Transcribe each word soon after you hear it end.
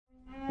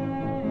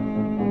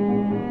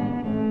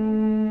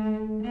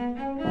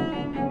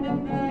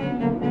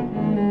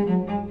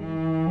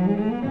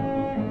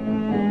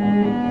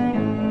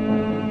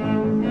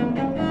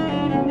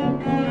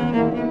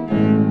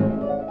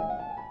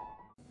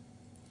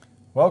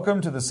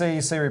Welcome to the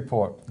CEC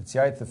Report. It's the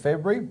 8th of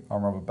February.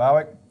 I'm Robert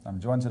Barwick.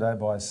 I'm joined today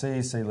by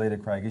CEC leader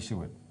Craig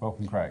Isherwood.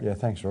 Welcome, Craig. Yeah,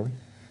 thanks, Robbie.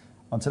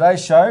 On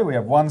today's show, we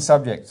have one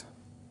subject: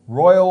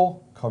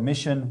 Royal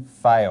Commission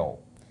fail.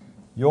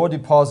 Your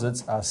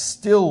deposits are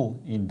still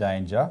in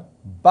danger,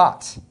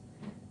 but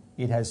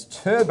it has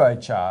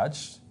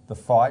turbocharged the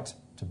fight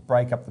to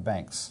break up the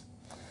banks.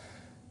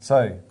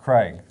 So,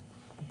 Craig,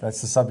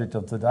 that's the subject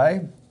of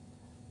today.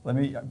 Let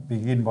me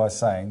begin by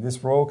saying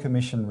this Royal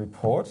Commission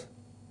report,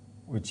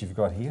 which you've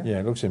got here. Yeah,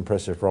 it looks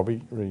impressive,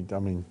 Robbie. Really, I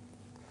mean,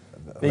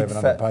 big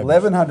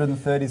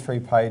 1,133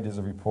 pages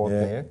of report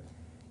there,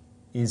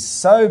 is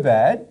so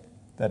bad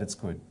that it's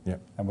good.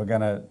 Yep. And we're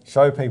going to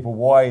show people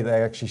why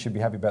they actually should be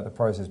happy about the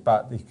process.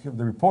 But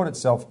the report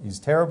itself is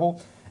terrible.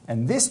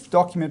 And this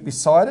document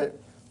beside it,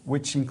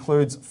 which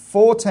includes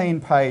 14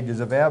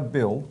 pages of our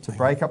bill to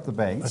break up the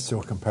banks. Let's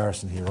do a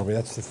comparison here, Robbie.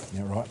 That's the,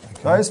 yeah, right.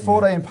 Okay. Those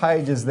 14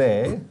 pages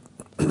there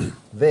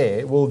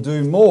will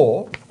do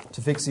more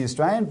to fix the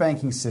Australian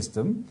banking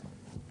system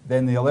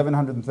than the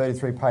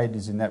 1,133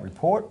 pages in that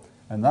report.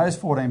 And those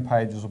 14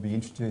 pages will be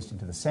introduced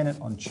into the Senate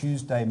on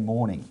Tuesday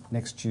morning,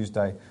 next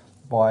Tuesday,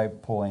 by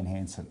Pauline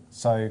Hanson.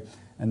 So,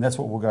 and that's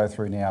what we'll go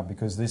through now,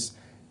 because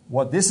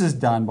what this has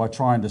done by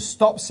trying to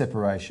stop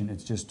separation,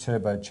 it's just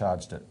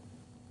turbocharged it.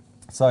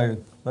 So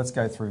let's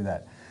go through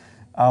that.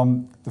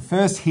 The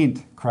first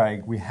hint,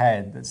 Craig, we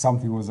had that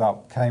something was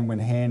up came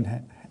when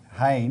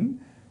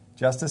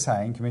Justice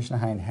Hayne, Commissioner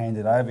Hayne,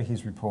 handed over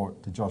his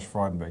report to Josh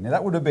Frydenberg. Now,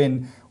 that would have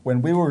been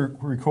when we were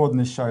recording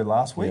this show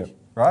last week, yep.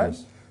 right?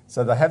 Yes.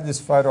 So they have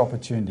this photo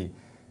opportunity.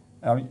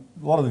 A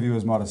lot of the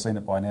viewers might have seen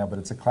it by now, but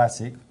it's a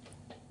classic.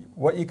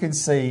 What you can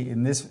see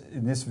in this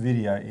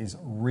video is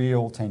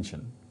real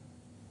tension.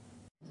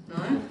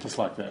 No? Just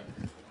like that.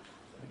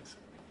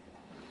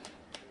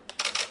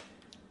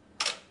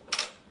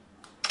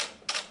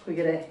 We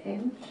get a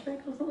handshake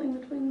or something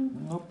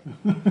between? Nope.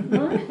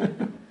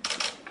 No?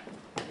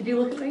 Could you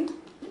look at me,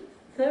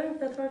 sir, if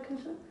that's right,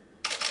 Commissioner?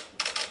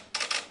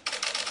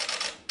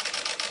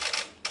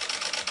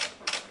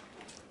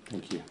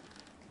 Thank you.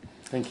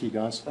 Thank you,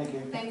 guys. Thank you.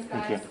 Thanks,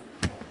 Thank guys.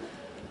 you.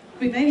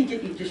 We maybe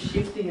get you just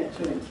shifting it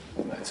to him.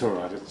 It's all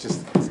right.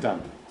 It's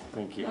done.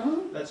 Thank you.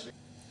 Oh.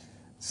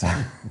 So,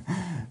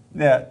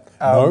 now,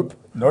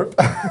 Nope.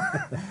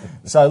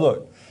 So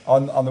look,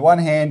 on the one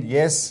hand,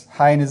 yes,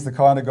 Hayne is the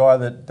kind of guy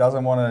that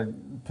doesn't want to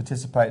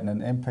participate in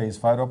an MP's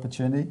photo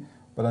opportunity.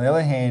 But on the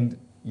other hand,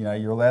 you know,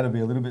 you're allowed to be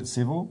a little bit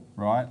civil,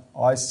 right?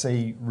 I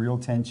see real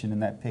tension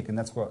in that pic, and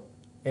that's what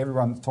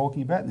everyone's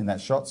talking about, in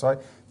that shot, sorry.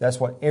 That's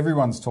what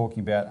everyone's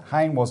talking about.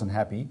 Hayne wasn't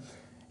happy.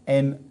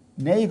 And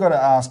now you've got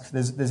to ask,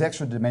 there's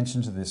extra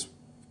dimension to this,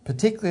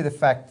 particularly the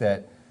fact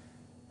that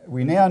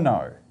we now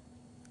know,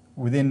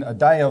 within a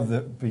day of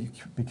the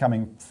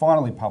becoming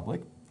finally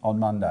public on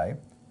Monday,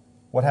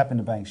 what happened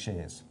to bank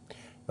shares.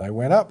 They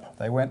went up.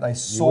 They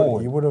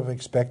soared. You would have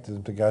expected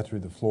them to go through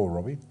the floor,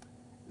 Robbie.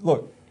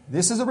 Look,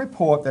 this is a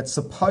report that's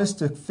supposed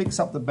to fix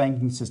up the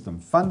banking system,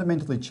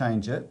 fundamentally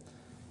change it,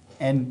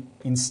 and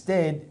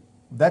instead,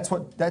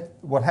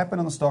 what happened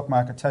on the stock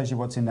market tells you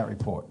what's in that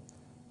report,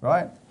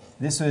 right?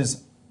 This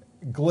is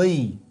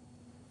glee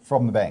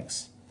from the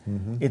banks.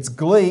 Mm-hmm. It's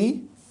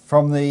glee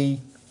from the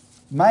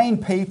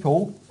main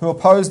people who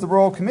oppose the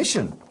Royal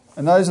Commission,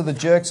 and those are the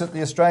jerks at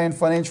the Australian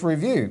Financial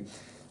Review.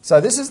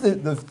 So this is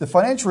the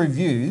Financial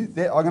Review.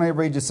 I'm going to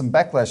read you some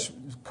backlash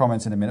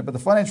comments in a minute, but the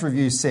Financial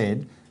Review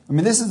said, I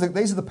mean, these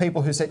are the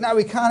people who said, no,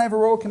 we can't have a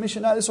Royal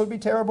Commission, no, this would be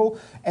terrible.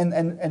 And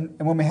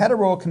when we had a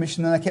Royal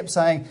Commission, then they kept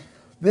saying,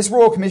 this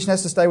Royal Commission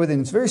has to stay within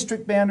its very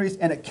strict boundaries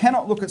and it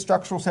cannot look at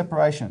structural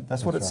separation.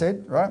 That's what it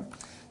said, right?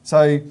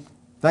 So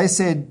they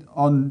said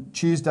on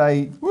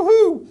Tuesday,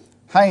 woohoo,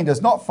 Hayne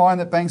does not find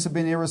that banks have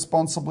been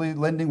irresponsibly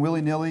lending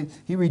willy-nilly.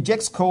 He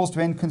rejects calls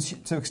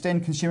to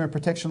extend consumer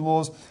protection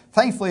laws.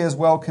 Thankfully as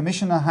well,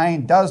 Commissioner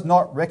Hayne does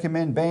not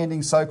recommend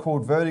banning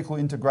so-called vertical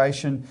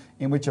integration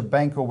in which a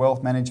bank or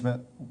wealth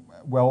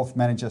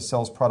manager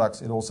sells products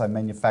it also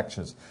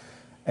manufactures.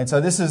 And so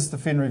this is the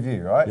Fin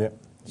Review, right? Yep.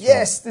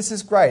 Yes, this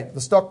is great.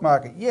 The stock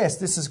market, yes,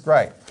 this is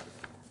great.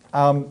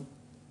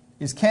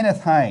 Is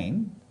Kenneth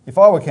Hayne, if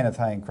I were Kenneth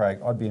Hayne, Craig,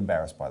 I'd be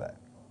embarrassed by that,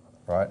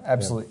 right?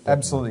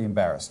 Absolutely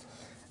embarrassed.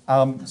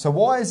 So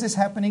why is this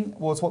happening?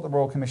 Well, it's what the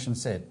Royal Commission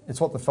said.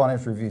 It's what the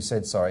Financial Review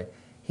said, sorry.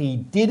 He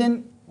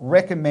didn't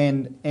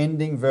recommend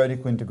ending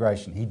vertical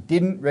integration. He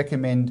didn't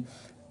recommend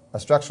a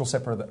structural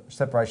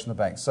separation of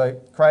the banks. So,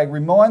 Craig,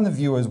 remind the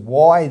viewers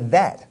why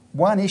that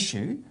one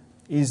issue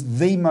is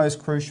the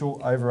most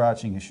crucial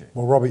overarching issue.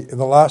 Well, Robbie, in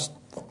the last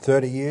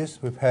 30 years,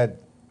 we've had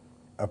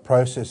a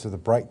process of the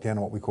breakdown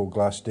of what we call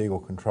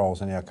Glass-Steagall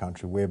controls in our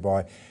country,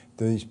 whereby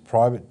these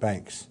private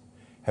banks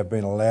have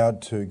been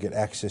allowed to get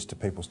access to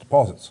people's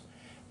deposits.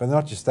 But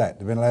not just that,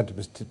 they've been allowed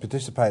to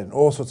participate in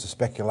all sorts of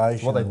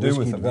speculation. What they do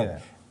with them, yeah.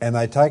 And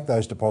they take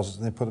those deposits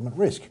and they put them at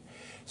risk.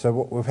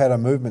 So we've had a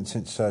movement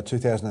since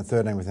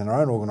 2013 within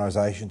our own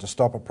organisation to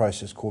stop a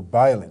process called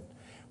bail-in,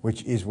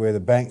 which is where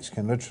the banks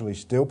can literally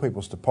steal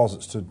people's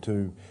deposits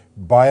to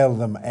bail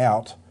them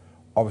out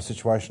of a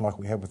situation like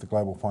we had with the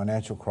global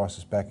financial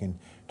crisis back in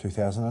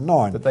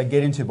 2009. That they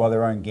get into by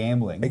their own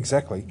gambling.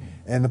 Exactly.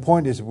 And the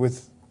point is,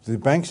 with the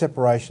bank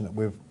separation that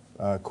we've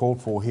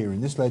called for here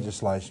in this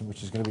legislation,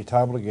 which is going to be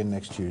tabled again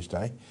next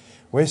Tuesday,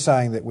 we're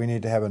saying that we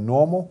need to have a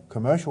normal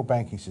commercial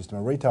banking system,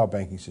 a retail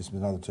banking system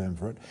is another term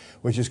for it,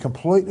 which is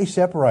completely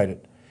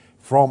separated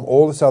from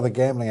all this other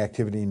gambling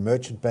activity in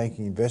merchant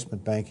banking,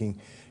 investment banking,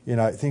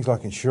 things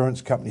like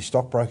insurance companies,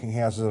 stockbroking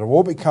houses that have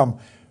all become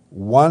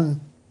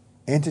one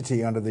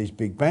entity under these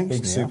big banks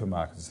Big now.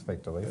 supermarkets,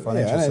 effectively. Yeah,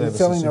 Financial and services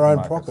selling their own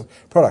supermarkets.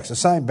 products. The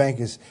same bank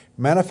is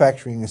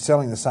manufacturing and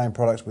selling the same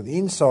products within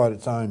inside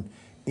its own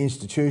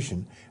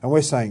institution. And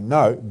we're saying,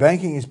 no,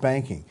 banking is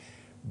banking.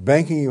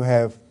 Banking you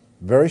have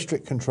very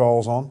strict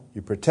controls on,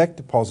 you protect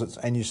deposits,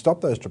 and you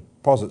stop those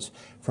deposits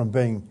from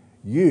being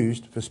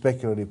used for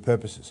speculative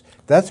purposes.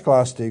 That's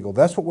Glass-Steagall.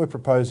 That's what we're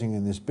proposing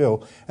in this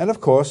bill. And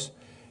of course,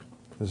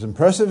 as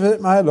impressive as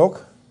it may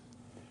look,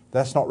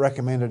 that's not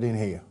recommended in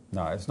here.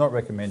 No, it's not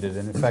recommended.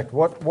 And in fact,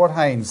 what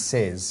Haynes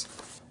says,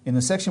 in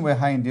the section where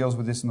Haynes deals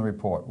with this in the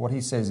report, what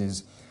he says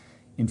is,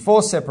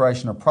 enforced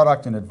separation of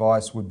product and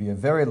advice would be a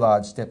very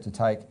large step to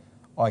take.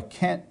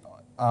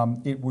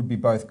 It would be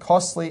both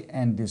costly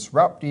and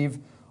disruptive.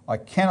 I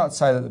cannot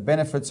say that the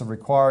benefits of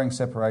requiring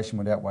separation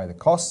would outweigh the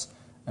costs.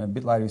 And a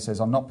bit later he says,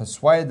 I'm not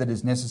persuaded that it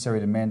is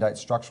necessary to mandate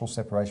structural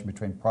separation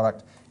between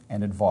product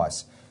and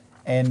advice.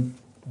 And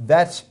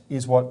that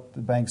is what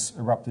the banks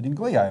erupted in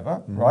glee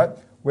over, right?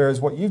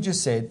 Whereas what you've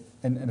just said,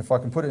 and if I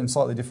can put it in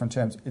slightly different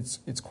terms,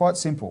 it's quite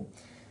simple.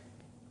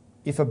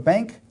 If a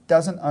bank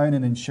doesn't own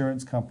an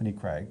insurance company,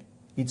 Craig,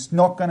 it's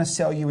not going to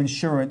sell you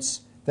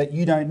insurance that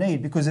you don't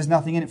need because there's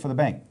nothing in it for the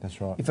bank.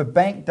 That's right. If a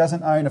bank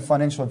doesn't own a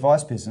financial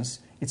advice business,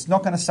 it's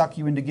not going to suck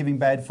you into giving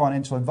bad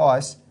financial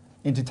advice,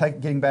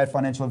 getting bad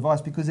financial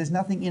advice because there's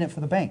nothing in it for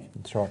the bank.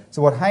 That's right.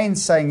 So what Haynes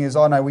is saying is,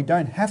 no, we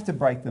don't have to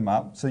break them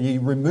up. So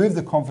you remove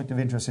the conflict of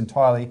interest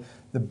entirely.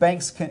 The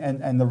banks can,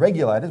 and the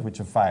regulators, which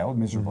have failed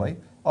miserably,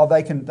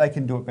 they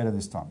can do it better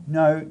this time.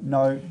 No.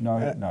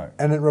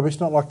 And Rob, it's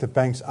not like the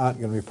banks aren't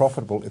going to be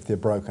profitable if they're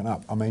broken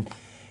up. I mean,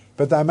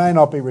 but they may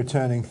not be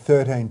returning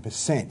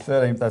 13%.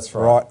 13, that's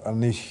right. Right, on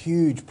these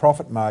huge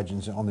profit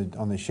margins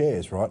on the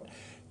shares, right?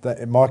 That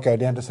it might go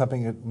down to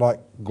something that, like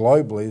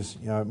globally is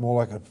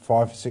more like a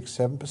 5, 6,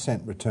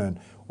 7% return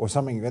or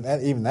something.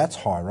 Even that's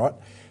high, right?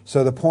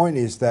 So the point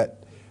is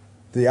that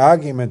the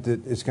argument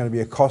that it's going to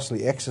be a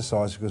costly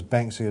exercise because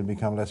banks are going to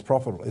become less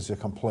profitable is a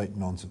complete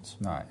nonsense.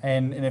 No,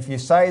 and if you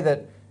say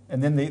that,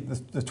 and then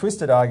the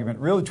twisted argument,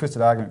 really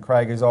twisted argument,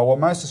 Craig, is,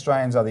 most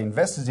Australians are the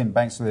investors in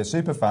banks through their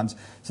super funds,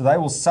 so they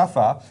will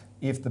suffer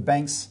if the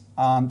banks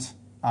aren't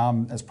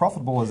as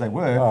profitable as they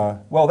were.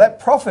 Well, that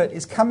profit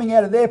is coming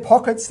out of their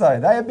pockets, though.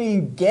 They are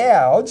being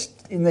gouged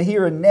in the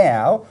here and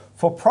now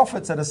for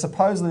profits that are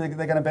supposedly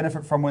they're going to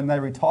benefit from when they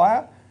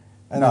retire.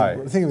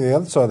 And think of the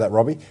other side of that,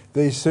 Robbie.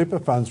 These super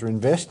funds are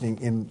investing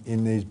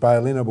in these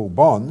bail-inable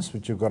bonds,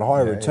 which have got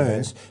higher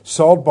returns,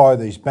 sold by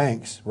these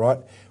banks, right?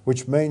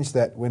 Which means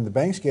that when the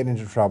banks get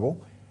into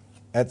trouble,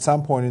 at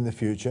some point in the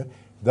future,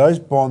 those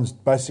bonds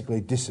basically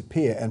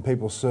disappear and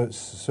people's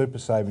super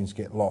savings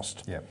get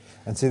lost. Yep.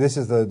 And see, this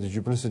is the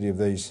duplicity of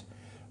these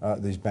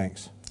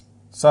banks.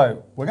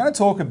 So we're going to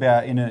talk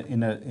about in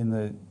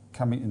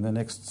the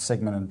next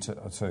segment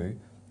or two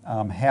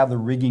how the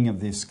rigging of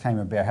this came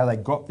about, how they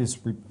got this,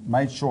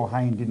 made sure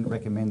Hayne didn't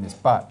recommend this.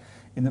 But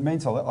in the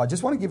meantime, I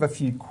just want to give a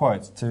few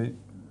quotes to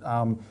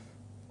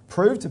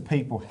prove to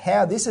people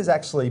how this is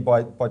actually,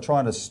 by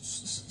trying to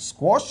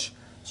squash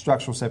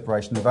structural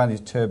separation, they've only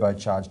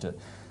turbocharged it.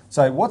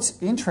 So what's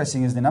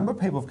interesting is the number of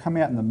people have come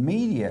out in the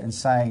media and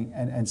saying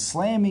and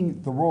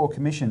slamming the Royal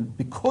Commission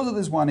because of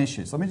this one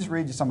issue. So let me just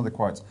read you some of the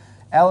quotes.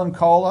 Alan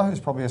Kohler,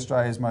 who's probably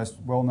Australia's most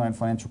well-known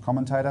financial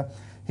commentator,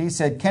 he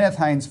said, Kenneth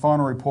Haynes'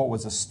 final report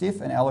was a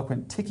stiff and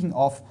eloquent ticking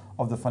off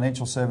of the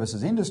financial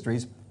services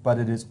industries, but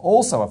it is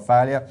also a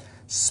failure.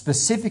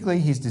 Specifically,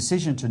 his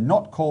decision to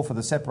not call for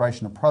the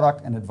separation of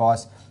product and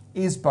advice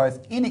is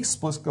both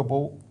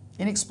inexplicable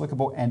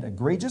and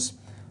egregious.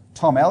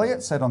 Tom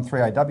Elliott said on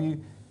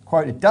 3AW,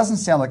 quote, it doesn't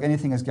sound like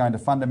anything is going to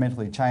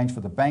fundamentally change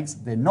for the banks.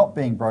 They're not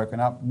being broken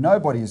up.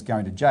 Nobody is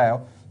going to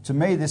jail. To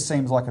me, this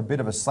seems like a bit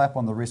of a slap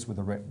on the wrist with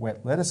a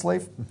wet lettuce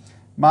leaf.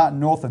 Martin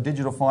North of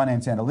Digital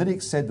Finance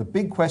Analytics said the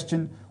big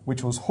question,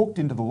 which was hooked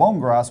into the long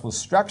grass, was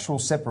structural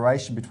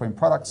separation between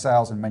product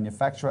sales and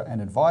manufacturer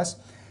and advice.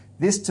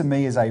 This, to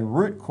me, is a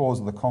root cause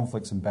of the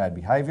conflicts and bad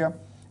behaviour.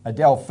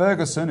 Adele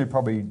Ferguson, who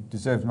probably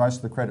deserves most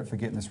of the credit for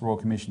getting this Royal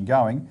Commission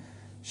going,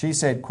 she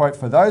said, quote,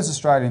 for those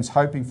Australians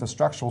hoping for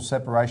structural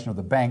separation of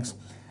the banks,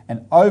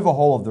 an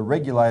overhaul of the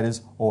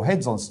regulators or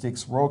heads on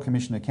sticks, Royal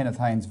Commissioner Kenneth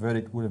Haynes'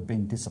 verdict would have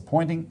been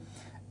disappointing.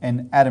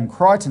 And Adam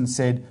Crichton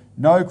said,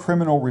 no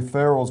criminal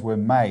referrals were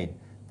made.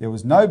 There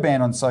was no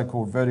ban on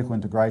so-called vertical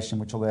integration,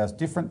 which allows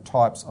different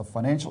types of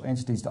financial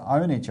entities to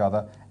own each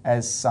other,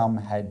 as some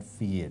had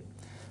feared.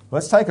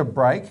 Let's take a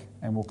break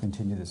and we'll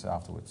continue this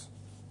afterwards.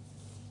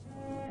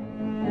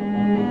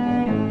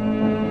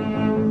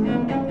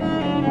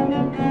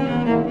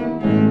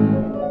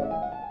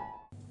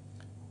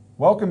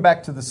 Welcome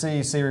back to the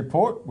CEC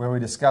Report, where we're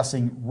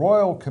discussing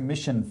Royal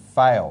Commission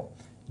fail.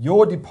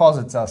 Your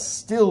deposits are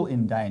still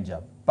in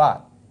danger,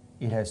 but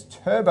it has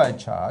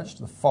turbocharged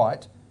the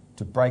fight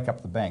to break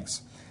up the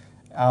banks.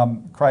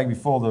 Craig,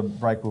 before the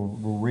break,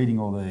 we're reading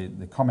all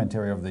the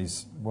commentary of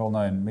these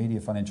well-known media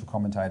financial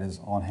commentators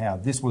on how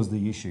this was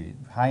the issue.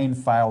 Hayne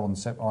failed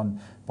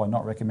by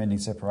not recommending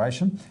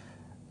separation.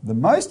 The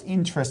most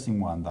interesting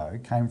one, though,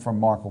 came from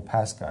Michael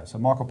Pascoe. So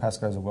Michael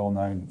Pascoe is a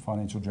well-known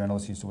financial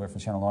journalist, used to work for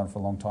Channel 9 for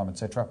a long time,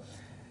 etc.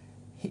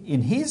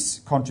 In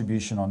his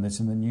contribution on this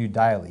in the New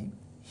Daily,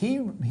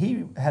 he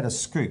had a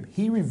scoop.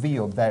 He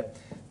revealed that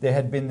there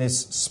had been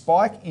this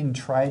spike in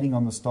trading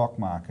on the stock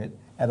market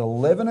at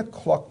 11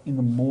 o'clock in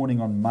the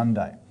morning on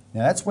Monday.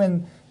 Now, that's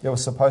when there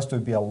was supposed to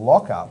be a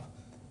lockup,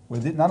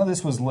 where none of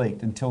this was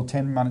leaked until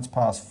 10 minutes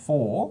past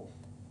 4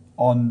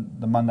 on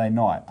the Monday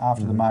night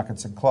after the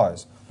markets had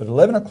closed. But at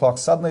 11 o'clock,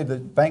 suddenly the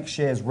bank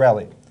shares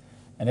rallied.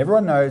 And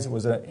everyone knows it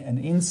was an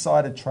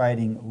insider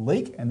trading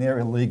leak and they're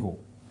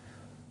illegal.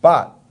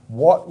 But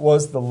what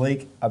was the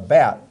leak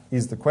about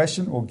is the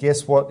question. Well,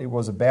 guess what it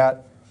was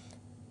about?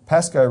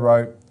 Pascoe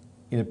wrote,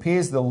 it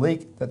appears the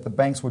leak that the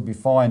banks would be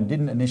fined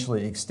didn't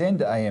initially extend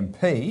to AMP.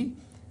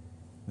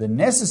 The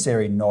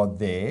necessary nod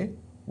there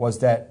was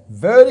that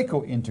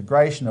vertical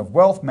integration of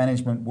wealth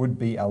management would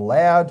be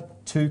allowed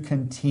to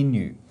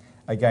continue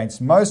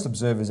against most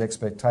observers'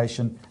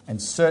 expectation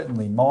and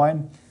certainly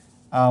mine.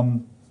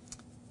 The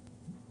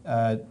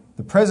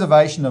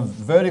preservation of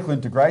vertical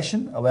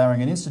integration,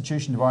 allowing an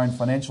institution to own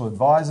financial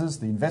advisors,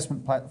 the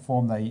investment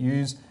platform they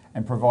use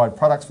and provide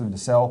products for them to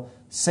sell,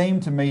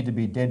 seemed to me to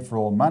be dead for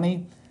all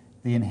money.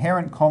 The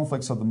inherent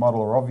conflicts of the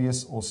model are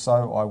obvious, or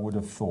so I would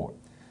have thought.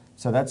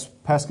 So that's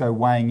Pascoe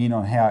weighing in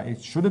on how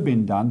it should have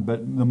been done,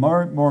 but the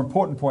more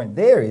important point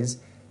there is,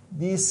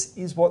 this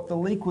is what the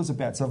leak was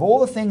about. So of all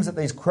the things that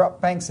these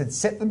corrupt banks had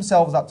set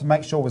themselves up to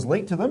make sure was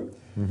leaked to them,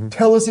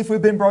 tell us if we've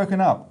been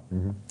broken up.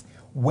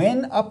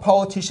 When are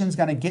politicians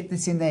going to get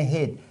this in their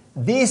head?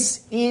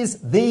 This is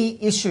the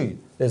issue.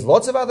 There's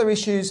lots of other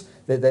issues.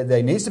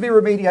 There needs to be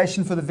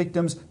remediation for the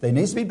victims. There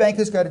needs to be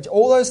bankers go to...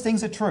 All those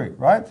things are true,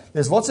 right?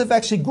 There's lots of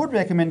actually good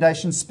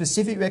recommendations,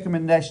 specific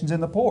recommendations in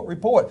the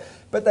report.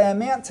 But they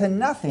amount to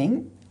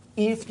nothing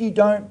if you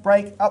don't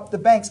break up the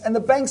banks. And the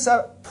banks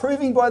are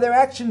proving by their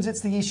actions it's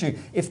the issue.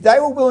 If they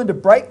were willing to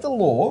break the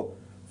law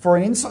for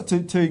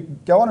to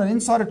go on an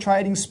insider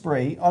trading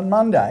spree on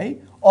Monday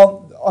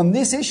on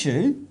this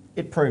issue,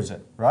 it proves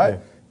it, right? Yeah.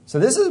 So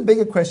this is a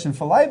bigger question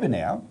for Labor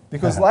now,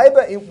 because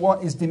Labor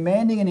is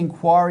demanding an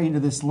inquiry into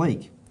this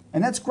leak.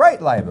 And that's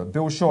great, Labor.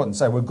 Bill Shorten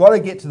say, we've got to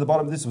get to the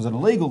bottom. This was an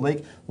illegal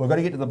leak. We've got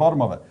to get to the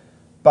bottom of it.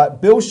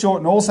 But Bill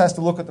Shorten also has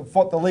to look at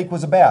what the leak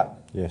was about.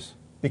 Yes.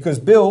 Because,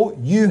 Bill,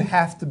 you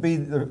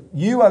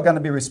are going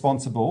to be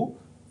responsible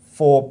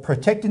for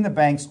protecting the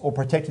banks or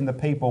protecting the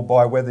people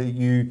by whether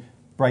you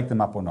break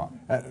them up or not.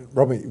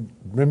 Robbie,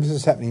 remember this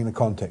is happening in a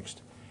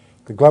context.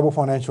 The global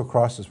financial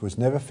crisis was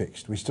never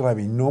fixed. We still have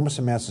enormous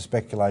amounts of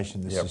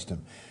speculation in the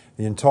system.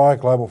 The entire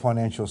global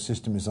financial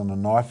system is on a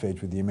knife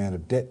edge with the amount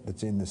of debt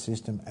that's in the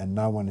system, and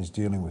no one is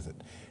dealing with it.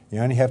 You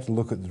only have to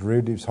look at the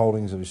derivatives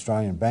holdings of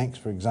Australian banks,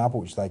 for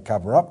example, which they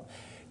cover up.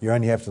 You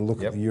only have to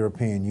look at the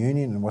European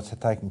Union and what's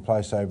taking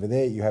place over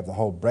there. You have the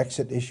whole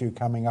Brexit issue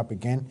coming up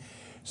again.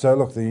 So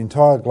look, the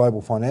entire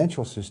global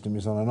financial system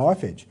is on a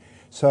knife edge.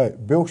 So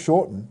Bill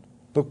Shorten,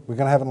 look, we're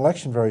going to have an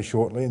election very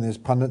shortly, and there's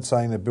pundits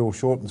saying that Bill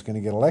Shorten's going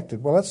to get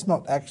elected. Well, that's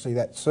not actually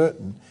that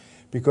certain,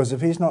 because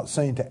if he's not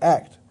seen to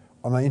act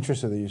on the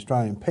interests of the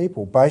Australian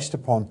people based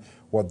upon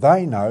what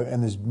they know,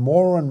 and there's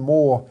more and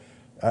more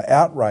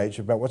outrage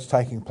about what's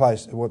taking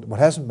place, what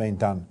hasn't been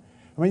done.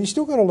 I mean, you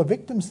still got all the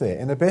victims there,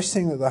 and the best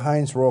thing that the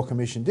Haynes Royal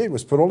Commission did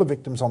was put all the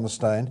victims on the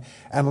stand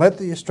and let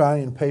the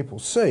Australian people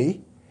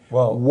see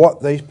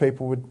what these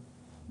people would...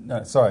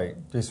 No, sorry,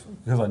 just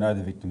because I know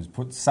the victims,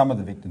 put some of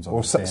the victims on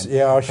the stand.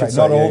 Yeah, I should say.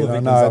 Not all the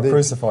victims, I'll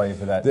crucify you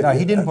for that. No,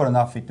 he didn't put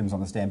enough victims on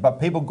the stand, but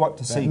people got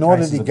to see nor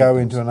did he go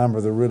into a number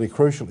of the really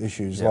crucial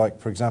issues, like,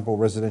 for example,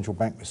 residential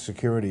bank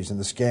securities and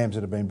the scams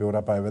that have been built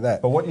up over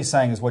that. But what you're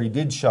saying is what he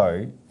did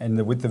show,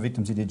 and with the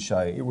victims he did show,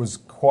 it was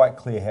quite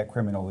clear how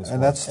criminal this was.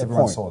 And that's the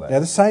Everyone point. saw that.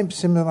 Now, the same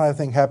similar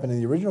thing happened in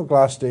the original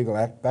Glass-Steagall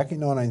Act back in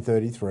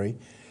 1933,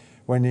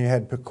 when you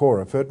had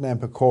Pecora.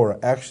 Ferdinand Pecora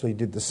actually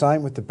did the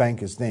same with the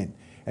bankers then.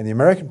 And the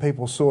American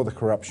people saw the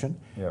corruption,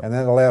 and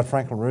that allowed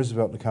Franklin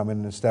Roosevelt to come in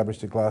and establish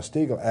the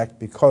Glass-Steagall Act,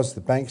 because the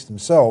banks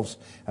themselves,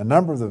 a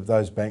number of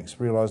those banks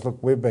realised, look,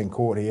 we've been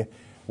caught here,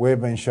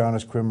 we've been shown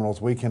as criminals,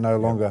 we can no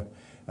longer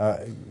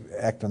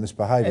act on this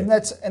behaviour. And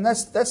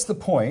that's the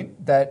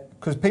point, that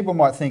because people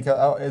might think,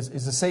 is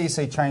the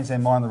CEC changed their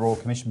mind, the Royal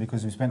Commission,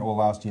 because we spent all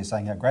last year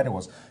saying how great it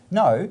was.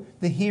 No,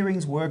 the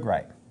hearings were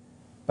great,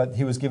 but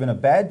he was given a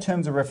bad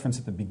terms of reference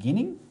at the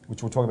beginning,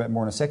 which we'll talk about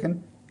more in a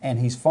second. And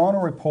his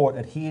final report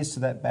adheres to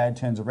that bad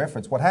terms of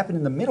reference. What happened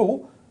in the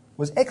middle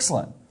was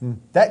excellent.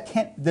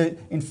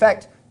 In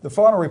fact, the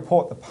final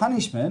report, the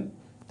punishment,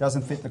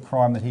 doesn't fit the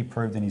crime that he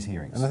proved in his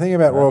hearings. And the thing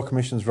about Royal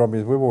Commissions, Robbie,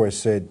 is we've always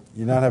said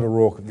you don't have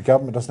the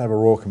government doesn't have a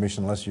Royal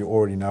Commission unless you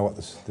already know what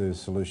the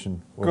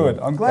solution. Good.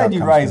 I'm glad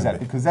you raised that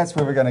because that's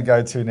where we're going to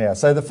go to now.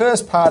 So the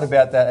first part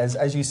about that,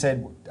 as you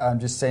said,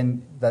 just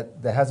saying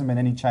that there hasn't been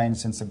any change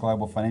since the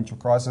global financial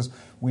crisis.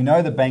 We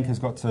know the bank has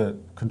got to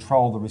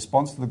control the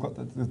response to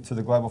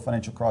the global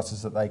financial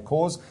crisis that they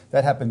caused.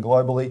 That happened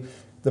globally.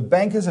 The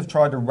bankers have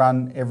tried to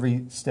run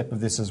every step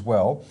of this as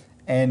well.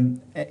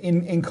 And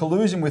in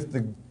collusion with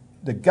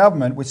the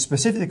government, which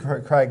specifically,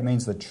 Craig,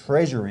 means the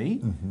Treasury,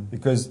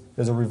 because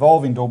there's a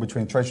revolving door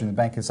between the Treasury and the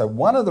bankers. So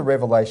one of the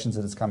revelations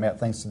that has come out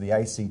thanks to the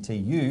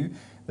ACTU,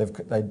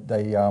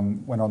 they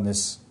went on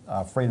this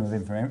freedom of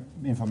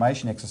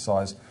information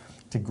exercise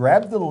to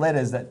grab the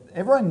letters that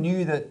everyone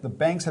knew that the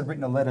banks had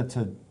written a letter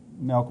to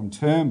Malcolm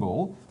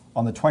Turnbull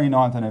on the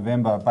 29th of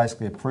November,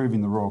 basically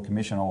approving the Royal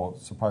Commission, or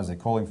supposedly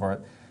calling for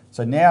it.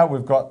 So now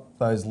we've got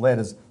those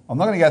letters. I'm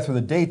not going to go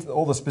through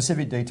all the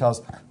specific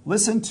details.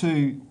 Listen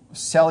to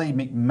Sally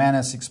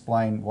McManus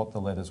explain what the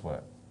letters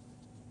were.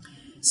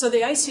 So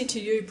the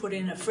ACTU put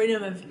in a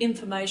Freedom of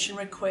Information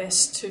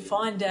request to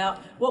find out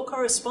what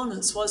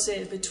correspondence was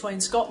there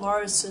between Scott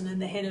Morrison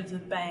and the head of the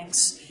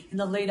banks in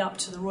the lead up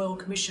to the Royal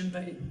Commission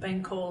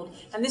being called.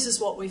 And this is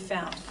what we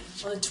found.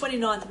 On the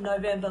 29th of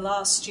November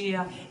last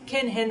year,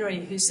 Ken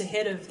Henry, who's the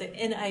head of the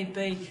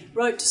NAB,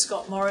 wrote to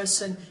Scott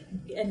Morrison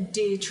and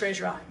Dear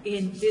Treasurer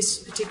in this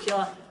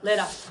particular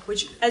letter,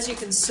 which, as you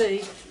can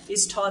see,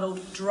 is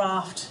titled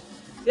Draft.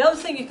 The other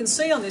thing you can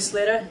see on this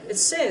letter, it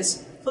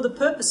says, for the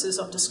purposes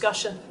of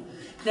discussion.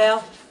 Now,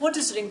 what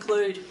does it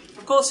include?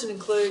 Of course, it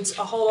includes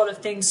a whole lot of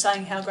things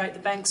saying how great the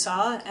banks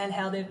are and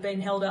how they've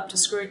been held up to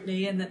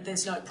scrutiny and that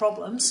there's no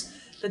problems.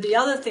 But the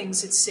other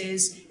things it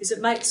says is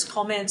it makes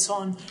comments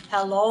on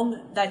how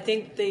long they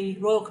think the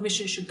Royal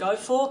Commission should go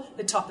for,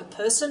 the type of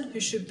person who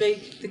should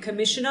be the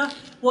Commissioner,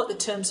 what the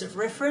terms of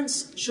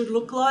reference should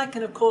look like,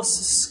 and of course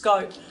the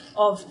scope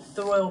of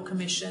the Royal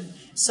Commission.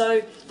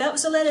 So that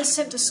was a letter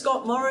sent to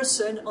Scott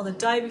Morrison on the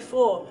day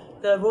before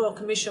the Royal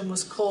Commission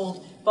was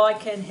called by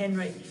Ken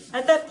Henry.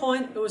 At that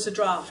point, it was a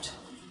draft.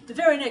 The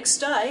very next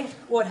day,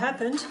 what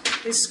happened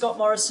is Scott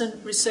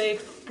Morrison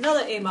received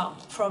another email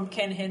from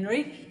Ken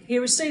Henry. He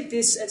received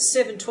this at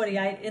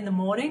 7:28 in the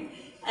morning,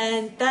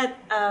 and that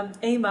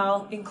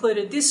email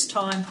included this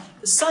time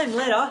the same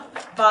letter,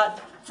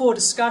 but for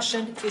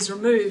discussion is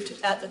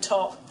removed at the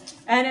top.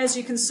 And as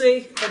you can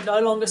see, it no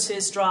longer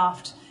says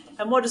draft.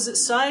 And what does it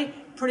say?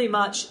 Pretty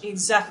much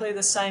exactly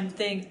the same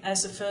thing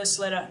as the first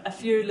letter. A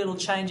few little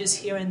changes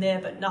here and there,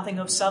 but nothing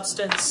of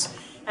substance.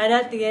 And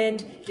at the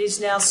end, it is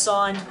now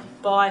signed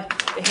by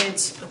the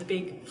heads of the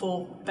big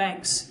four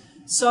banks.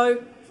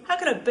 So how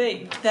can it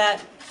be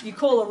that you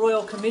call a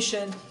Royal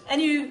Commission and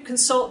you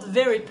consult the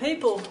very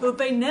people who have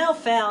been now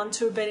found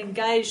to have been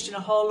engaged in a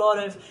whole lot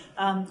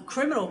of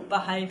criminal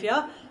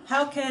behaviour?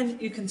 How can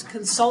you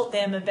consult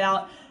them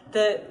about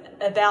the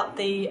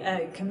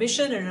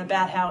commission and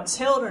about how it's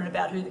held and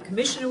about who the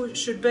commissioner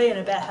should be and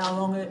about how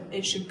long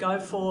it should go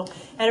for?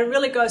 And it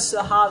really goes to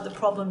the heart of the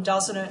problem,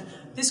 doesn't it?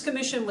 This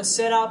commission was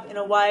set up in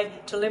a way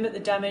to limit the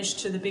damage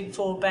to the big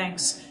four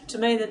banks, to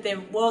mean that there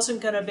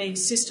wasn't going to be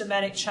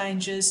systematic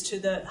changes to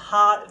the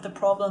heart of the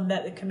problem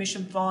that the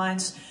commission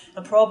finds,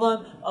 a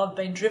problem of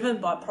being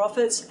driven by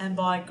profits and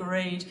by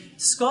greed.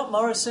 Scott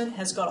Morrison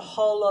has got a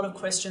whole lot of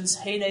questions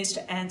he needs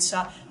to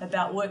answer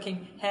about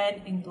working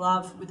hand in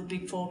glove with the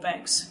big four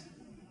banks.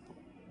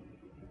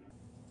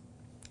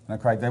 Now,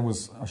 Craig, that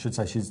was, I should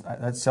say,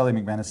 that's Sally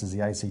McManus is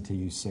the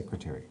ACTU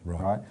secretary,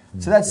 right?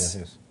 So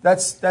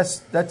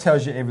that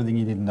tells you everything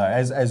you didn't know.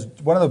 As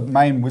one of the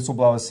main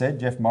whistleblowers said,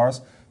 Jeff Morris,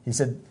 he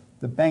said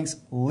the banks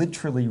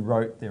literally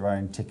wrote their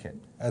own ticket.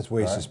 As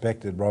we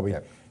suspected, Robbie,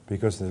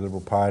 because the Liberal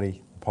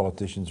Party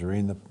politicians are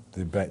in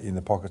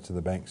the pockets of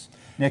the banks.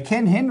 Now,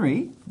 Ken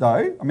Henry,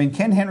 though,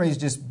 Ken Henry's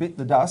just bit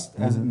the dust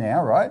as of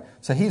now, right?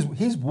 So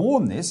he's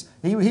warned this.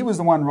 He was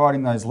the one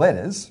writing those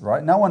letters,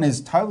 right? No one is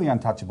totally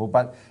untouchable,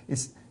 but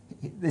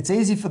it's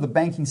easy for the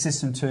banking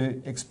system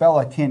to expel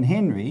a Ken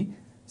Henry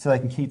so they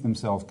can keep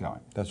themselves going.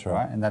 That's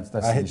right. And that's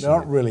the they're issue.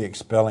 not really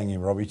expelling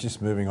him, Robbie. He's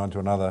just moving on to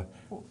another.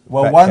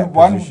 Well,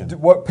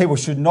 what people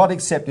should not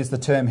accept is the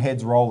term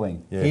heads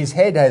rolling. Yeah. His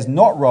head has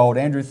not rolled.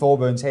 Andrew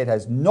Thorburns' head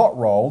has not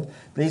rolled.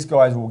 These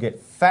guys will get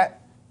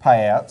fat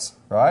payouts,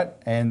 right?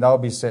 And they'll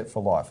be set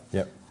for life.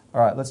 Yep.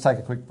 All right, let's take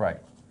a quick break.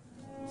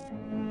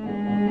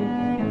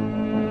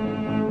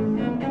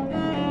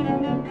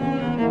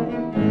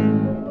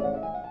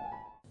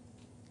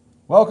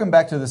 Welcome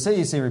back to the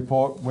CEC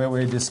Report, where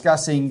we're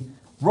discussing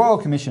Royal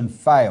Commission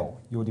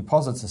fail. Your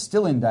deposits are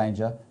still in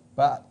danger,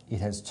 but it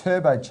has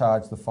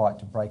turbocharged the fight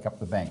to break up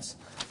the banks.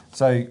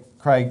 So,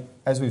 Craig,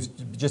 as we've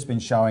just been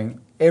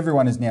showing,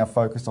 everyone is now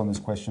focused on this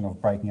question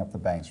of breaking up the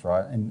banks,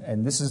 right?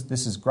 And this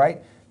is great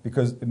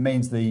because it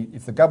means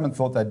if the government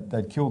thought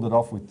they'd killed it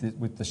off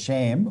with the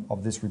sham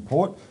of this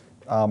report,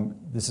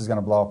 this is going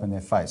to blow up in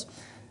their face.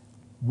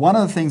 One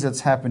of the things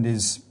that's happened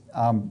is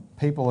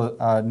people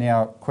are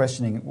now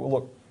questioning, well,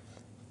 look,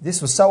 this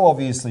was so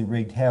obviously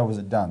rigged, how was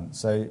it done?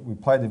 So we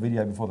played the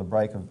video before the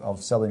break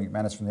of Sally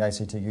McManus from the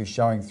ACTU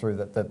showing through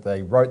that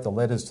they wrote the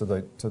letters to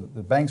the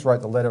banks,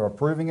 wrote the letter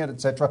approving it,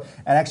 etc.,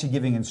 and actually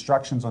giving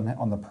instructions on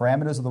the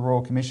parameters of the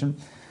Royal Commission.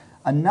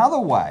 Another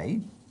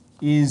way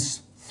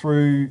is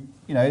through,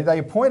 they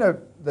appoint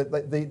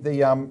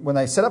when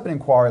they set up an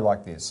inquiry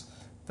like this,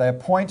 they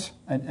appoint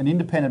an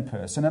independent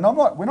person, and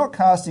we're not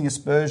casting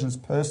aspersions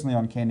personally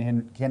on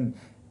Ken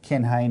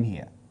Hayne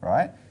here,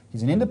 right?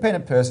 He's an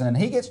independent person, and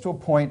he gets to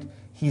appoint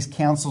his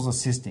counsels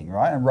assisting,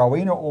 right? And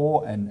Rowena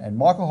Orr and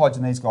Michael Hodge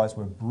and these guys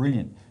were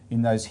brilliant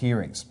in those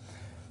hearings.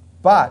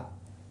 But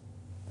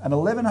an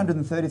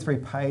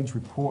 1,133-page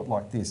report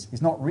like this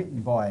is not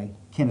written by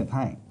Kenneth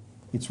Hayne.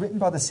 It's written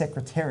by the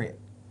Secretariat.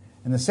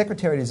 And the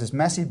Secretariat is this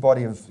massive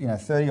body of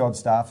 30-odd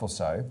staff or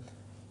so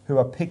who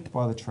are picked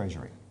by the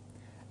Treasury.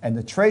 And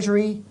the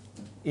Treasury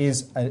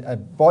is a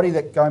body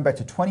that, going back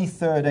to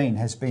 2013,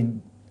 has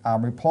been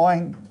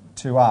replying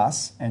to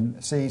us and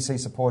CEC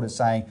supporters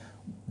saying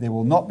there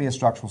will not be a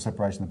structural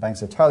separation of the banks.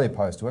 They're totally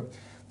opposed to it.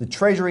 The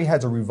Treasury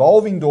has a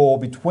revolving door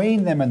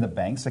between them and the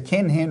banks. So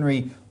Ken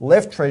Henry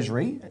left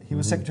Treasury. He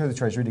was Secretary of the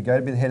Treasury to go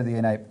to be the head of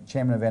the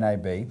chairman of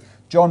NAB.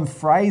 John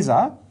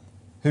Fraser,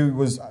 who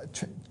was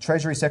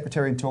Treasury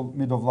Secretary until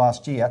middle of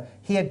last year,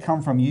 he had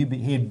come from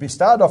UBS. He had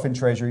started off in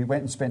Treasury,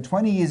 went and spent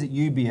 20 years at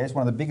UBS,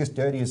 one of the biggest,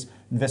 dirtiest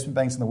investment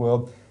banks in the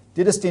world,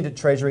 did a stint at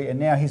Treasury, and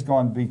now he's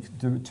gone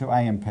to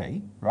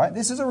AMP, right?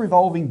 This is a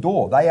revolving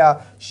door. They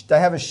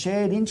have a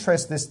shared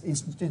interest, this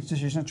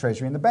institution of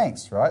Treasury and the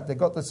banks, right? They've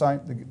got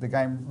the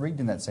game rigged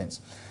in that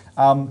sense.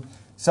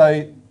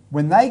 So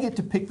when they get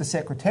to pick the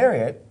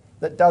Secretariat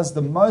that does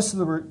the most of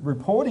the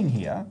reporting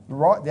here,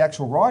 the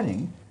actual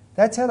writing,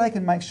 that's how they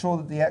can make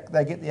sure that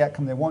they get the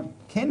outcome they want.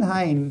 Ken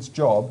Hayne's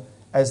job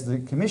as the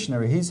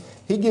commissioner,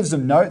 he gives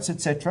them notes,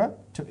 etc.,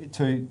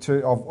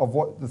 of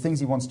what the things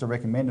he wants to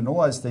recommend and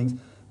all those things.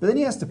 But then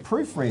he has to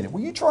proofread it.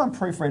 Well, you try and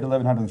proofread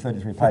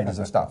 1,133 pages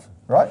of stuff,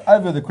 right,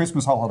 over the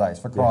Christmas holidays,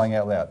 for crying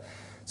out loud.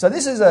 So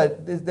this is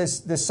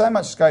there's so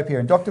much scope here,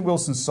 and Dr.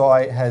 Wilson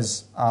Tsai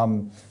has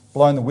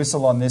blown the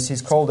whistle on this.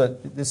 He's called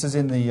it, this is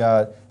in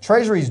the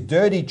Treasury's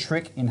dirty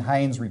trick in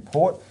Hayne's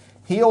report.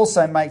 He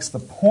also makes the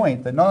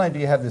point that not only do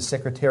you have the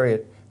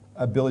Secretariat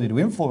ability to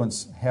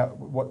influence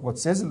what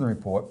says in the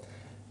report,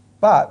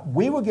 but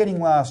we were getting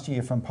last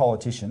year from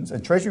politicians,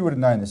 and Treasury would have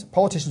known this,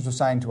 politicians were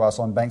saying to us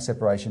on bank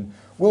separation,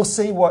 we'll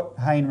see what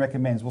Hayne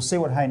recommends,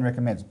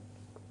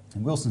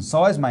 And Wilson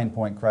Tsai's main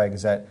point, Craig,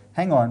 is that,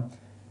 hang on,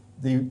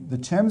 the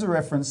terms of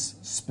reference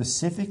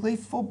specifically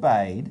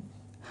forbade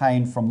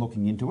Hayne from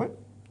looking into it.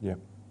 Yep.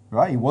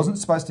 Right? He wasn't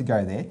supposed to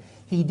go there.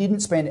 He didn't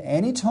spend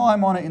any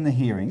time on it in the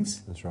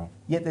hearings. That's right.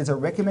 Yet there's a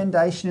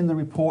recommendation in the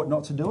report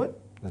not to do it.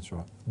 That's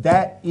right.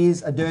 That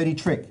is a dirty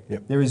trick.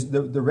 Yep. There is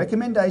the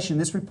recommendation in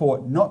this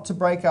report not to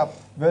break up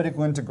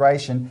vertical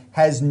integration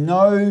has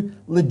no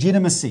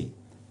legitimacy.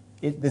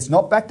 It's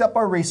not backed up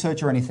by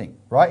research or anything,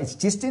 right? It's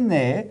just in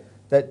there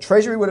that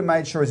Treasury would have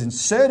made sure is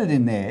inserted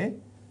in there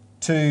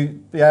to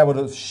be able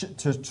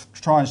to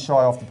try and shy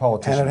off the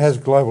politicians. And it has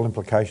global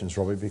implications,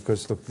 Robbie,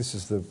 because look, this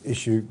is the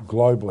issue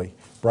globally.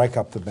 Break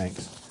up the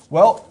banks.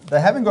 Well, they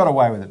haven't got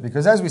away with it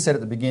because, as we said at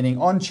the beginning,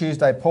 on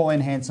Tuesday, Pauline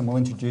Hanson will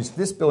introduce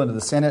this bill into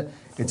the Senate.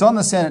 It's on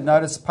the Senate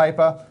notice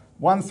paper,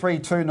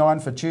 1329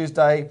 for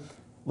Tuesday.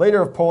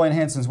 Leader of Pauline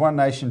Hanson's One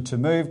Nation to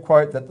move,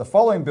 quote, that the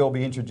following bill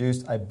be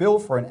introduced, a bill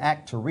for an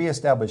act to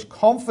re-establish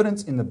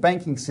confidence in the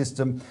banking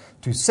system,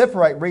 to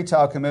separate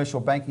retail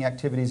commercial banking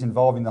activities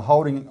involving the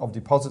holding of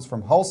deposits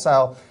from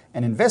wholesale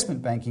and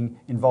investment banking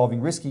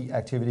involving risky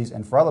activities,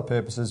 and for other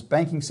purposes,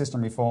 banking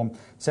system reform,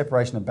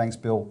 separation of banks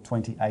bill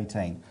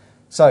 2018.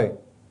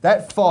 So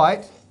that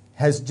fight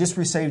has just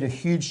received a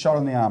huge shot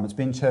in the arm. It's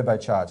been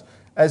turbocharged.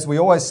 As we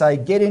always say,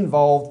 get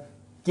involved,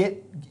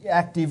 get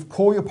active,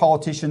 call your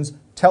politicians,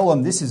 tell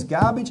them this is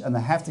garbage and they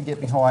have to get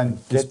behind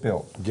this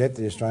bill. Get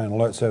the Australian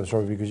Alert Service,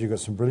 Robbie, because you've got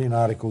some brilliant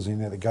articles in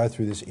there that go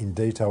through this in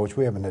detail, which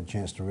we haven't had a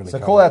chance to really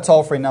cover. Call our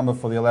toll-free number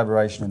for the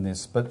elaboration in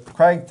this. But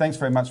Craig, thanks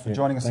very much for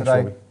joining us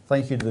today. Robbie.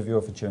 Thank you to the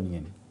viewer for tuning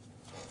in.